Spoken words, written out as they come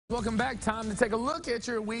Welcome back. Time to take a look at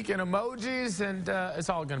your week in emojis, and it's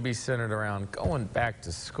all going to be centered around going back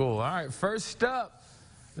to school. All right, first up,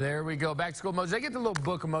 there we go, back to school emojis. I get the little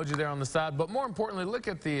book emoji there on the side, but more importantly, look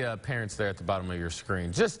at the parents there at the bottom of your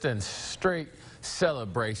screen. Just in straight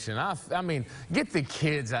celebration. I mean, get the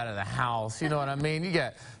kids out of the house, you know what I mean? You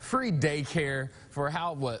got free daycare for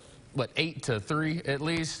what, 8 to 3 at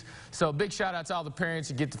least. So big shout out to all the parents.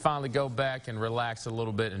 You get to finally go back and relax a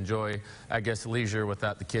little bit, enjoy, I guess, leisure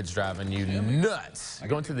without the kids driving you nuts.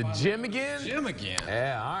 Going to the gym again? Gym again.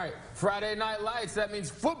 Yeah, all right. Friday Night Lights, that means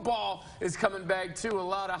football is coming back too. A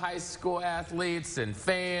lot of high school athletes and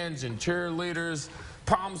fans and cheerleaders,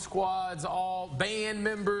 prom squads, all band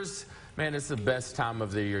members. Man, it's the best time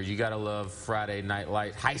of the year. You gotta love Friday Night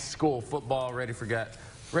Light. High school football, ready for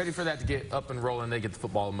that to get up and rolling. They get the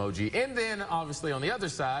football emoji. And then, obviously, on the other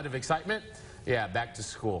side of excitement, yeah, back to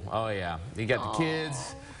school. Oh, yeah. You got the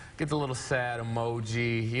kids, get the little sad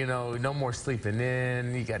emoji. You know, no more sleeping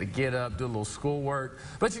in. You got to get up, do a little schoolwork.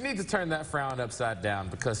 But you need to turn that frown upside down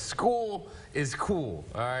because school is cool.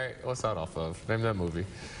 All right? What's that off of? Name that movie.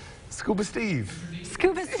 Scuba Steve.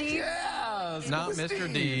 Scuba Steve? Yeah. It's not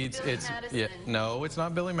Mr. Deeds. No, it's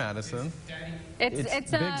not Billy Madison. It's Big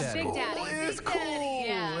Daddy. Big Daddy. It's cool.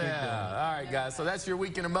 Yeah. All right, guys. So that's your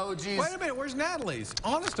week in emojis. Wait a minute. Where's Natalie's?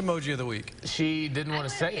 Honest emoji of the week. She didn't want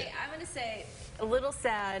to say it. I'm going to say, a little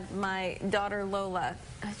sad, my daughter Lola,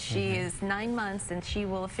 she is 9 months and she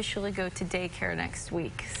will officially go to daycare next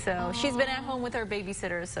week. So she's been at home with her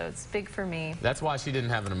babysitter, so it's big for me. That's why she didn't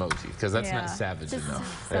have an emoji, because that's not savage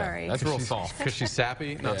enough. Sorry. Yeah, that's real soft. Because she's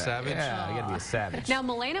sappy, not savage? Yeah, you got to be a savage. Now,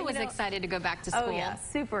 Milena was excited to go back to school. Oh, yeah,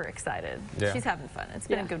 super excited. Yeah. She's having fun. It's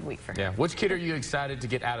been a good week for her. Yeah. Which kid are you excited to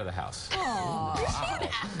get out of the house? I'm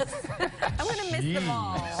going to miss them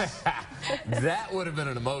all. That would have been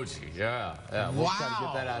an emoji. Yeah. We'll try to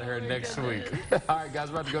get that out of her next week. All right, guys,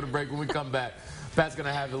 we're about to go to break. When we come back, Pat's going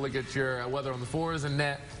to have a look at your weather on the floors, and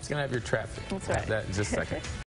Nat is going to have your traffic. That's right. That in just a second.